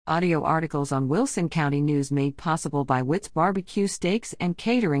Audio articles on Wilson County News made possible by Witt's Barbecue Steaks and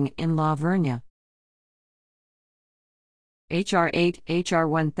Catering in La Vernia. H.R. 8, H.R.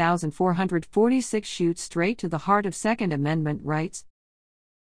 1446 shoots straight to the heart of Second Amendment rights.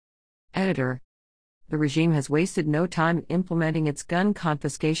 Editor. The regime has wasted no time implementing its gun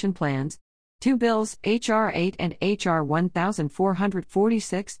confiscation plans. Two bills, H.R. 8 and H.R.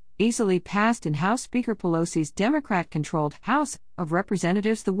 1446, easily passed in House Speaker Pelosi's Democrat-controlled House of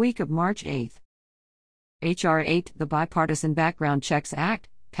Representatives the week of March 8. H.R. 8, the Bipartisan Background Checks Act,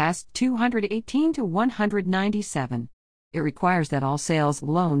 passed 218 to 197. It requires that all sales,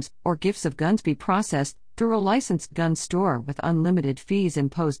 loans, or gifts of guns be processed through a licensed gun store with unlimited fees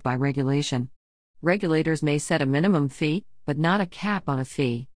imposed by regulation. Regulators may set a minimum fee, but not a cap on a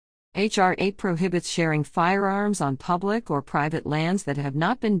fee. H.R. 8 prohibits sharing firearms on public or private lands that have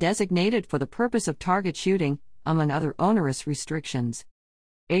not been designated for the purpose of target shooting, among other onerous restrictions.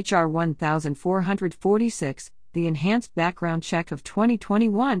 H.R. 1446, the Enhanced Background Check of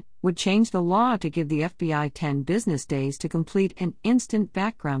 2021, would change the law to give the FBI 10 business days to complete an instant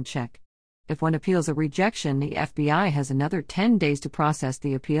background check. If one appeals a rejection, the FBI has another 10 days to process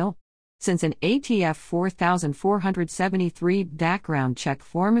the appeal. Since an ATF 4473 background check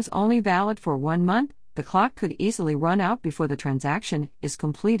form is only valid for 1 month, the clock could easily run out before the transaction is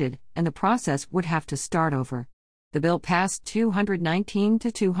completed, and the process would have to start over. The bill passed 219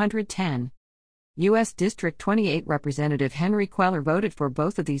 to 210. U.S. District 28 Representative Henry Cuellar voted for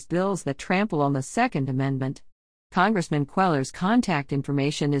both of these bills that trample on the Second Amendment. Congressman Cuellar's contact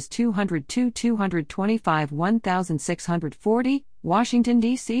information is 202-225-1640, Washington,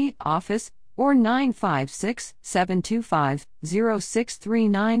 D.C., office, or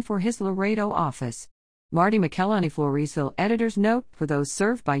 956-725-0639 for his Laredo office. Marty McKellarney, Floresville. Editor's note: for those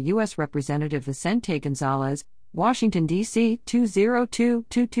served by U.S. Representative Vicente Gonzalez, Washington, D.C.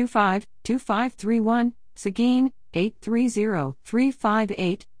 202-225-2531, Seguin,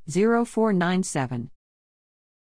 830-358-0497.